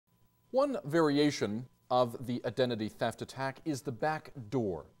One variation of the identity theft attack is the back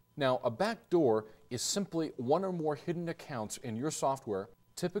door. Now, a back door is simply one or more hidden accounts in your software,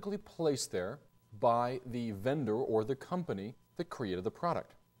 typically placed there by the vendor or the company that created the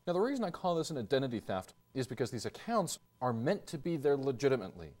product. Now, the reason I call this an identity theft is because these accounts are meant to be there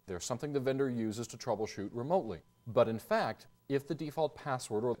legitimately. They're something the vendor uses to troubleshoot remotely. But in fact, if the default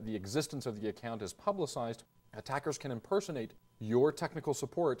password or the existence of the account is publicized, attackers can impersonate your technical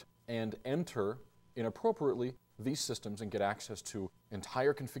support and enter inappropriately these systems and get access to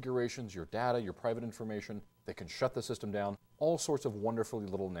entire configurations, your data, your private information. They can shut the system down, all sorts of wonderfully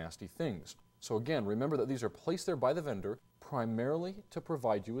little nasty things. So again, remember that these are placed there by the vendor primarily to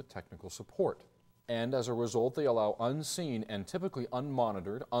provide you with technical support. And as a result, they allow unseen and typically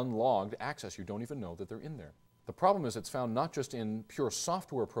unmonitored, unlogged access. You don't even know that they're in there. The problem is it's found not just in pure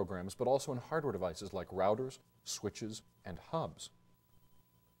software programs, but also in hardware devices like routers, switches, and hubs.